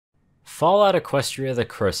Fallout Equestria the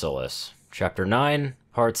Chrysalis, Chapter 9,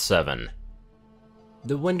 Part 7.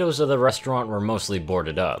 The windows of the restaurant were mostly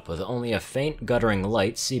boarded up, with only a faint guttering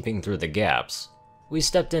light seeping through the gaps. We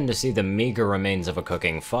stepped in to see the meager remains of a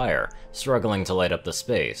cooking fire, struggling to light up the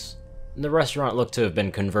space. The restaurant looked to have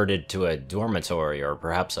been converted to a dormitory or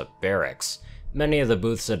perhaps a barracks. Many of the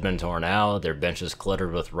booths had been torn out, their benches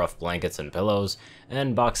cluttered with rough blankets and pillows,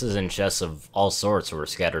 and boxes and chests of all sorts were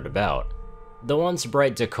scattered about. The once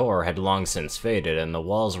bright decor had long since faded, and the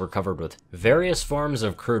walls were covered with various forms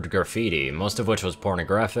of crude graffiti, most of which was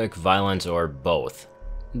pornographic, violent, or both.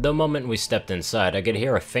 The moment we stepped inside, I could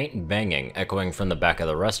hear a faint banging echoing from the back of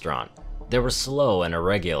the restaurant. They were slow and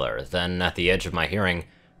irregular, then at the edge of my hearing,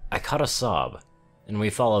 I caught a sob, and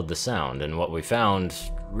we followed the sound, and what we found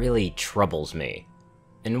really troubles me.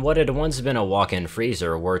 In what had once been a walk-in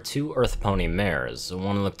freezer were two Earth Pony mares.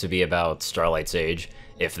 One looked to be about Starlight's age,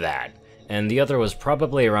 if that, and the other was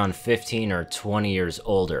probably around 15 or 20 years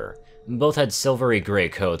older. Both had silvery gray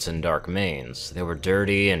coats and dark manes. They were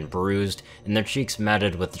dirty and bruised, and their cheeks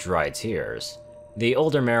matted with dry tears. The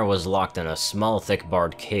older mare was locked in a small, thick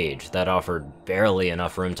barred cage that offered barely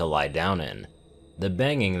enough room to lie down in. The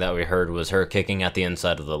banging that we heard was her kicking at the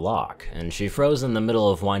inside of the lock, and she froze in the middle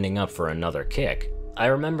of winding up for another kick. I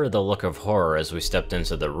remember the look of horror as we stepped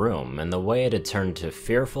into the room, and the way it had turned to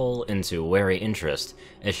fearful into wary interest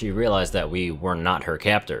as she realized that we were not her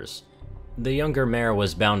captors. The younger mare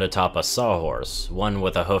was bound atop a sawhorse, one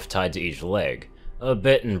with a hoof tied to each leg. A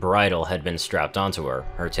bit and bridle had been strapped onto her,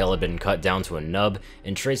 her tail had been cut down to a nub,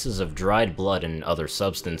 and traces of dried blood and other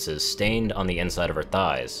substances stained on the inside of her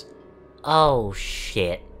thighs. "Oh,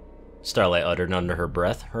 shit," Starlight uttered under her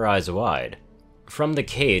breath, her eyes wide. From the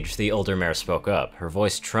cage, the older mare spoke up, her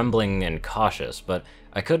voice trembling and cautious, but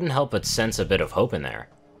I couldn't help but sense a bit of hope in there.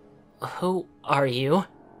 "Who are you?"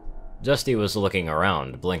 Dusty was looking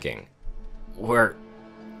around, blinking. We're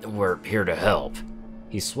here to help."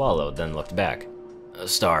 He swallowed, then looked back.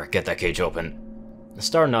 "Star, get that cage open."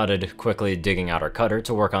 Star nodded, quickly digging out her cutter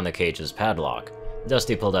to work on the cage's padlock.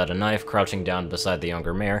 Dusty pulled out a knife, crouching down beside the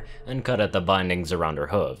younger mare, and cut at the bindings around her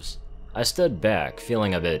hooves. I stood back,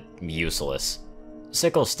 feeling a bit useless.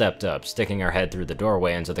 Sickle stepped up, sticking her head through the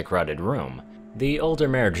doorway into the crowded room. The older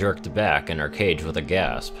mare jerked back in her cage with a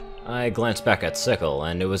gasp. I glanced back at Sickle,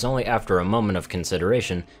 and it was only after a moment of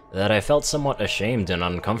consideration that I felt somewhat ashamed and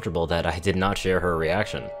uncomfortable that I did not share her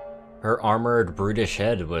reaction. Her armored, brutish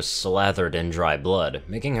head was slathered in dry blood,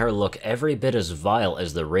 making her look every bit as vile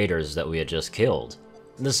as the raiders that we had just killed.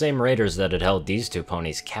 The same raiders that had held these two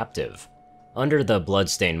ponies captive. Under the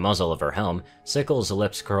blood-stained muzzle of her helm, Sickle's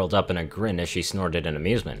lips curled up in a grin as she snorted in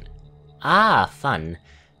amusement. "Ah, fun.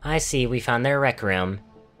 I see we found their rec room."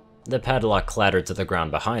 The padlock clattered to the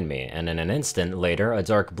ground behind me, and in an instant later a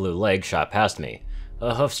dark blue leg shot past me,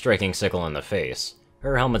 a hoof striking Sickle in the face.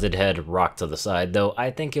 Her helmeted head rocked to the side, though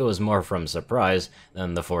I think it was more from surprise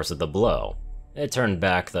than the force of the blow. It turned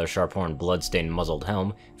back, the sharp-horned blood-stained muzzled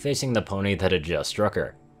helm, facing the pony that had just struck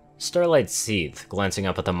her. Starlight seethed, glancing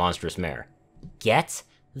up at the monstrous mare. "Get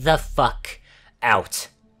the fuck out."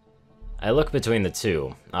 I looked between the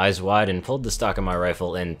two, eyes wide, and pulled the stock of my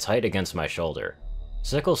rifle in tight against my shoulder.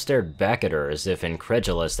 Sickle stared back at her as if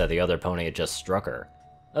incredulous that the other pony had just struck her.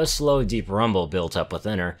 A slow, deep rumble built up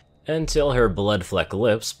within her, until her blood-flecked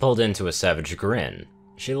lips pulled into a savage grin.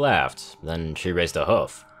 She laughed, then she raised a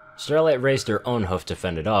hoof. Starlight raised her own hoof to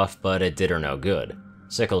fend it off, but it did her no good.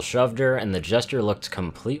 Sickle shoved her, and the gesture looked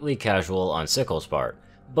completely casual on Sickle's part,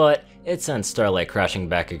 but it sent Starlight crashing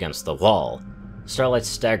back against the wall. Starlight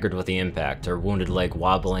staggered with the impact, her wounded leg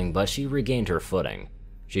wobbling, but she regained her footing.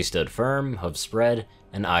 She stood firm, hooves spread,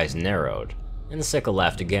 and eyes narrowed. And Sickle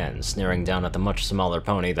laughed again, sneering down at the much smaller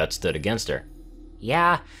pony that stood against her.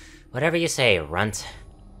 "Yeah, whatever you say, runt."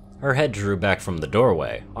 Her head drew back from the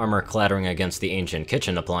doorway, armor clattering against the ancient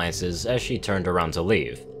kitchen appliances as she turned around to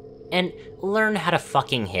leave. "And learn how to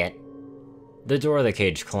fucking hit." The door of the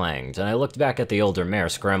cage clanged, and I looked back at the older mare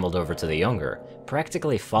scrambled over to the younger,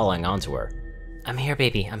 practically falling onto her. "I'm here,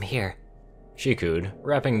 baby, I'm here," she cooed,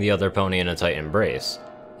 wrapping the other pony in a tight embrace.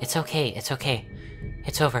 It's okay, it's okay.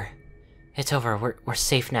 It's over. It's over, we're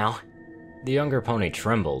safe now." The younger pony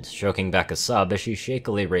trembled, choking back a sob as she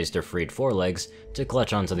shakily raised her freed forelegs to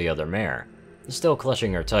clutch onto the other mare. Still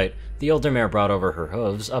clutching her tight, the older mare brought over her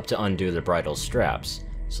hooves up to undo the bridle straps,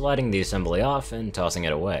 sliding the assembly off and tossing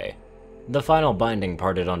it away. The final binding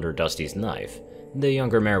parted under Dusty's knife. The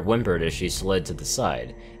younger mare whimpered as she slid to the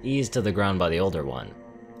side, eased to the ground by the older one.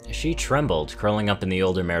 She trembled, curling up in the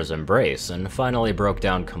older mare's embrace, and finally broke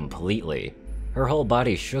down completely. Her whole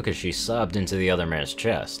body shook as she sobbed into the other mare's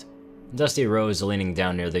chest. Dusty rose, leaning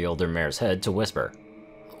down near the older mare's head to whisper,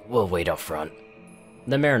 We'll wait up front.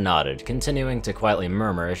 The mare nodded, continuing to quietly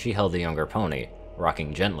murmur as she held the younger pony,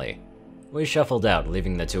 rocking gently. We shuffled out,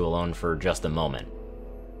 leaving the two alone for just a moment.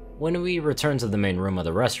 When we returned to the main room of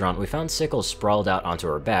the restaurant, we found Sickle sprawled out onto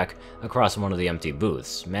her back across one of the empty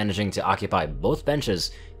booths, managing to occupy both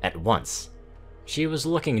benches at once. She was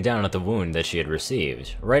looking down at the wound that she had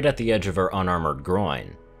received, right at the edge of her unarmored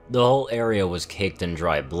groin. The whole area was caked in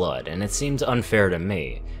dry blood, and it seemed unfair to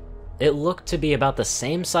me. It looked to be about the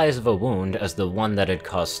same size of a wound as the one that had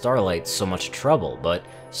caused Starlight so much trouble, but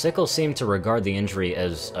Sickle seemed to regard the injury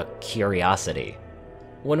as a curiosity.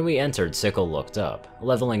 When we entered, Sickle looked up,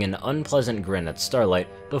 leveling an unpleasant grin at Starlight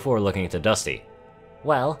before looking to Dusty.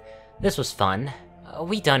 Well, this was fun.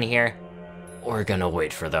 We done here? We're gonna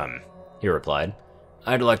wait for them, he replied.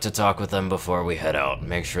 I'd like to talk with them before we head out,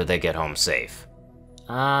 make sure they get home safe.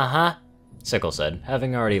 Uh-huh, Sickle said,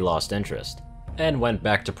 having already lost interest, and went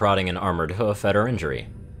back to prodding an armored hoof at her injury.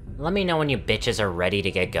 Let me know when you bitches are ready to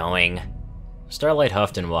get going. Starlight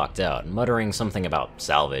huffed and walked out, muttering something about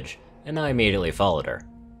salvage, and I immediately followed her.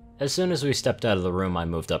 As soon as we stepped out of the room, I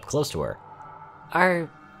moved up close to her. Are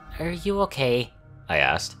you okay? I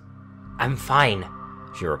asked. I'm fine,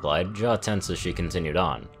 she replied, jaw tense as she continued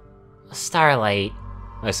on. Starlight,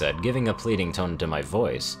 I said, giving a pleading tone to my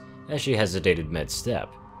voice, as she hesitated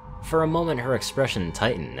mid-step. For a moment her expression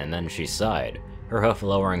tightened, and then she sighed, her hoof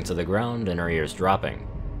lowering to the ground and her ears dropping.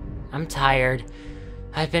 I'm tired.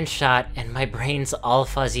 I've been shot, and my brain's all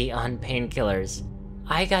fuzzy on painkillers.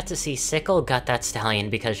 I got to see Sickle gut that stallion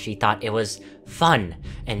because she thought it was fun,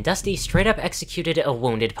 and Dusty straight up executed a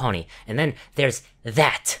wounded pony, and then there's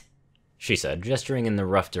that, she said, gesturing in the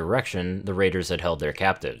rough direction the raiders had held their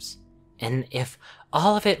captives. And if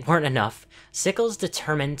all of it weren't enough, Sickle's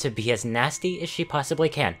determined to be as nasty as she possibly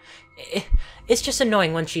can. It's just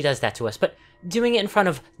annoying when she does that to us, but doing it in front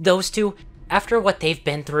of those two, after what they've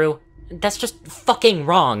been through, that's just fucking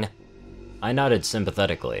wrong. I nodded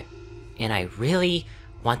sympathetically. And I really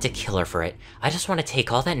want to kill her for it. I just want to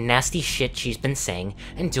take all that nasty shit she's been saying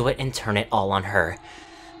and do it and turn it all on her.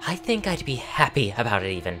 I think I'd be happy about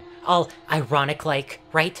it even. All ironic-like,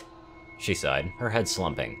 right? She sighed, her head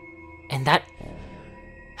slumping. And that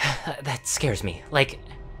scares me. Like,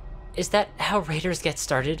 is that how raiders get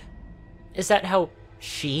started? Is that how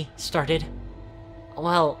she started?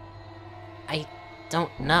 Well, I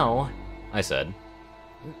don't know, I said.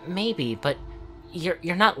 Maybe, but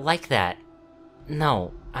you're not like that.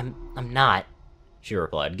 No, I'm not, she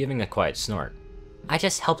replied, giving a quiet snort. I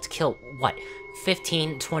just helped kill, what,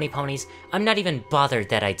 15, 20 ponies? I'm not even bothered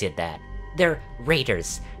that I did that. They're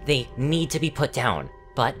raiders. They need to be put down.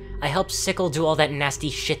 But I helped Sickle do all that nasty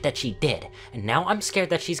shit that she did, and now I'm scared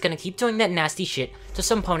that she's gonna keep doing that nasty shit to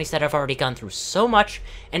some ponies that have already gone through so much,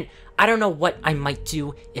 and I don't know what I might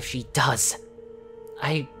do if she does.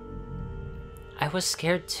 I was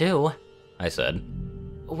scared too, I said.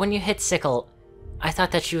 When you hit Sickle, I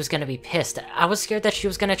thought that she was gonna be pissed. I was scared that she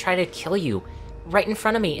was gonna try to kill you right in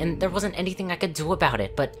front of me, and there wasn't anything I could do about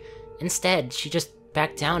it, but instead, she just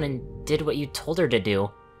backed down and did what you told her to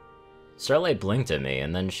do. Starlight blinked at me,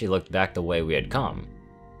 and then she looked back the way we had come.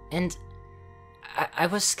 And I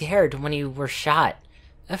was scared when you were shot.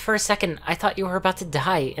 For a second, I thought you were about to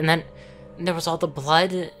die, and then there was all the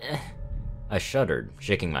blood. I shuddered,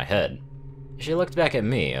 shaking my head. She looked back at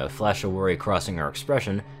me, a flash of worry crossing her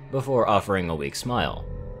expression, before offering a weak smile.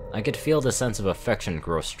 I could feel the sense of affection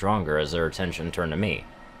grow stronger as her attention turned to me.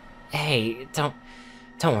 Hey, don't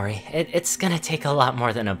worry. It's gonna take a lot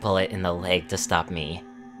more than a bullet in the leg to stop me.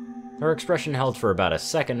 Her expression held for about a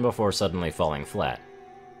second before suddenly falling flat.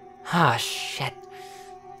 Ah, shit.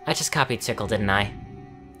 I just copied Sickle, didn't I?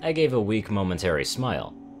 I gave a weak, momentary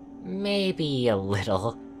smile. Maybe a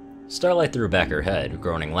little. Starlight threw back her head,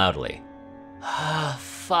 groaning loudly. Ah,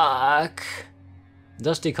 fuck.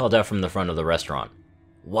 Dusty called out from the front of the restaurant.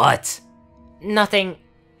 What? Nothing.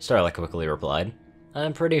 Starlight quickly replied.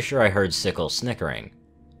 I'm pretty sure I heard Sickle snickering.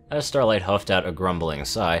 As Starlight huffed out a grumbling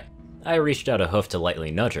sigh, I reached out a hoof to lightly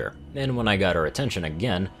nudge her, and when I got her attention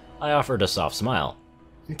again, I offered a soft smile.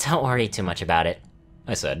 Don't worry too much about it,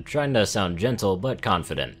 I said, trying to sound gentle but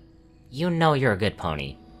confident. You know you're a good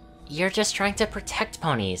pony. You're just trying to protect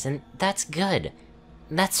ponies, and that's good.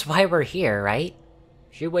 That's why we're here, right?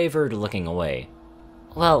 She wavered, looking away.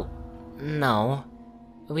 Well, no.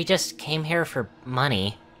 We just came here for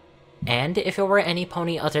money. And if it were any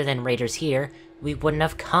pony other than raiders here, we wouldn't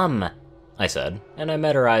have come, I said, and I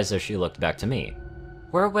met her eyes as she looked back to me.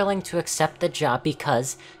 We're willing to accept the job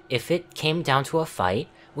because, if it came down to a fight,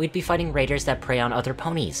 we'd be fighting raiders that prey on other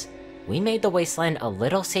ponies. We made the wasteland a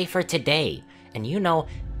little safer today, and you know,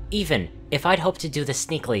 Even if I'd hoped to do this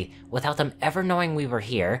sneakily without them ever knowing we were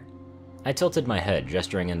here. I tilted my head,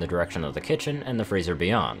 gesturing in the direction of the kitchen and the freezer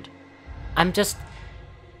beyond. I'm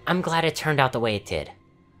glad it turned out the way it did.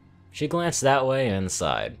 She glanced that way and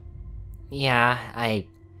sighed. Yeah, I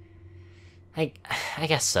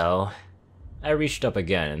guess so. I reached up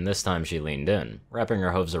again, and this time she leaned in, wrapping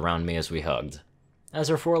her hooves around me as we hugged. As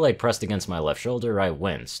her foreleg pressed against my left shoulder, I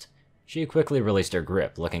winced. She quickly released her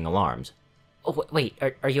grip, looking alarmed. Oh, wait,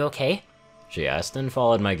 are you okay? She asked, and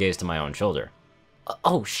followed my gaze to my own shoulder.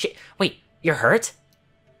 Oh, shit, wait, you're hurt?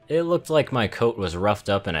 It looked like my coat was roughed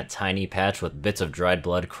up in a tiny patch with bits of dried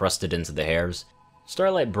blood crusted into the hairs.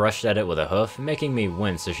 Starlight brushed at it with a hoof, making me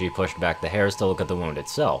wince as she pushed back the hairs to look at the wound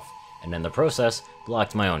itself, and in the process,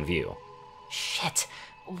 blocked my own view. Shit,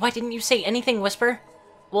 why didn't you say anything, Whisper?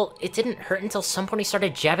 Well, it didn't hurt until somebody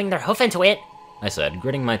started jabbing their hoof into it, I said,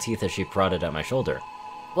 gritting my teeth as she prodded at my shoulder.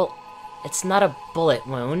 Well, it's not a bullet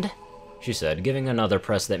wound, she said, giving another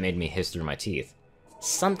press that made me hiss through my teeth.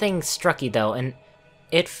 Something struck you though, and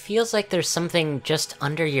it feels like there's something just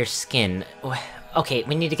under your skin. Okay,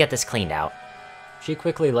 we need to get this cleaned out. She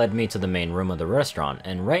quickly led me to the main room of the restaurant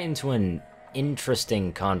and right into an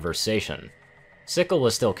interesting conversation. Sickle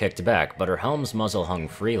was still kicked back, but her helm's muzzle hung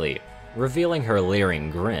freely, revealing her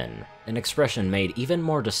leering grin, an expression made even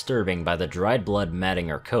more disturbing by the dried blood matting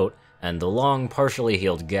her coat and the long, partially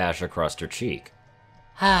healed gash across her cheek.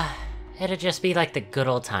 It'd just be like the good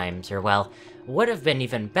old times, or well, would have been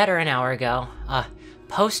even better an hour ago.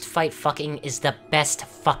 Post-fight fucking is the best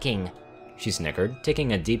fucking, she snickered,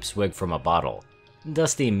 taking a deep swig from a bottle.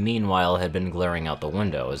 Dusty, meanwhile, had been glaring out the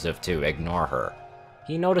window as if to ignore her.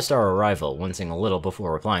 He noticed our arrival, wincing a little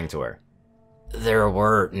before replying to her. There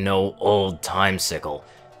were no old times, Sickle.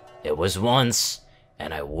 It was once,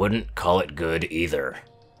 and I wouldn't call it good either.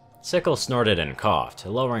 Sickle snorted and coughed,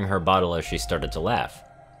 lowering her bottle as she started to laugh.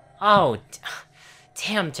 Oh,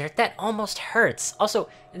 damn, Dirt, that almost hurts. Also,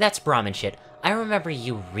 that's Brahmin shit. I remember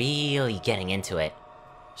you really getting into it.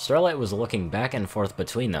 Starlight was looking back and forth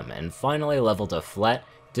between them, and finally leveled a flat,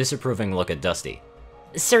 disapproving look at Dusty.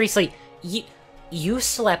 Seriously, you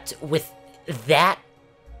slept with that?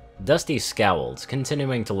 Dusty scowled,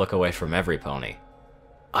 continuing to look away from every pony.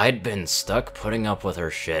 I'd been stuck putting up with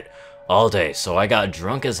her shit all day, so I got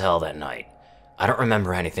drunk as hell that night. I don't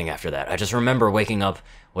remember anything after that, I just remember waking up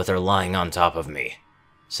with her lying on top of me.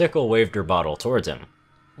 Sickle waved her bottle towards him.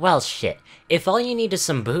 Well, shit. If all you need is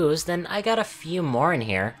some booze, then I got a few more in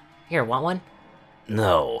here. Here, want one?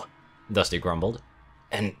 No, Dusty grumbled.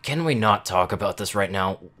 And can we not talk about this right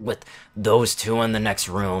now, with those two in the next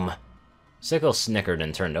room? Sickle snickered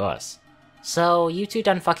and turned to us. So, you two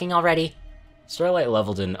done fucking already? Starlight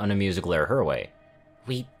leveled an unamused glare her way.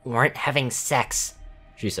 We weren't having sex,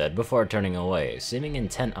 she said before turning away, seeming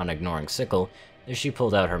intent on ignoring Sickle as she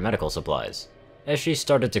pulled out her medical supplies. As she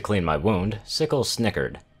started to clean my wound, Sickle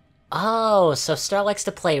snickered. Oh, so Star likes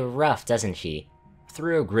to play rough, doesn't she?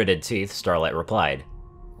 Through gritted teeth, Starlight replied.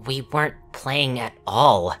 We weren't playing at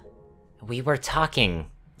all. We were talking,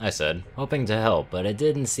 I said, hoping to help, but it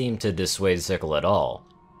didn't seem to dissuade Sickle at all.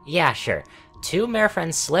 Yeah, sure. Two mare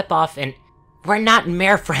friends slip off and... We're not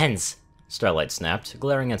mare friends! Starlight snapped,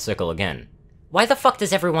 glaring at Sickle again. Why the fuck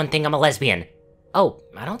does everyone think I'm a lesbian? Oh,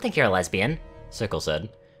 I don't think you're a lesbian, Sickle said.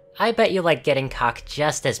 I bet you like getting cocked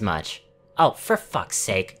just as much. Oh, for fuck's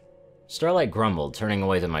sake. Starlight grumbled, turning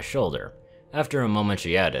away to my shoulder. After a moment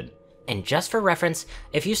she added, And just for reference,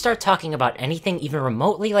 if you start talking about anything even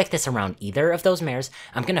remotely like this around either of those mares,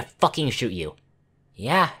 I'm gonna fucking shoot you.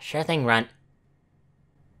 Yeah, sure thing, Runt.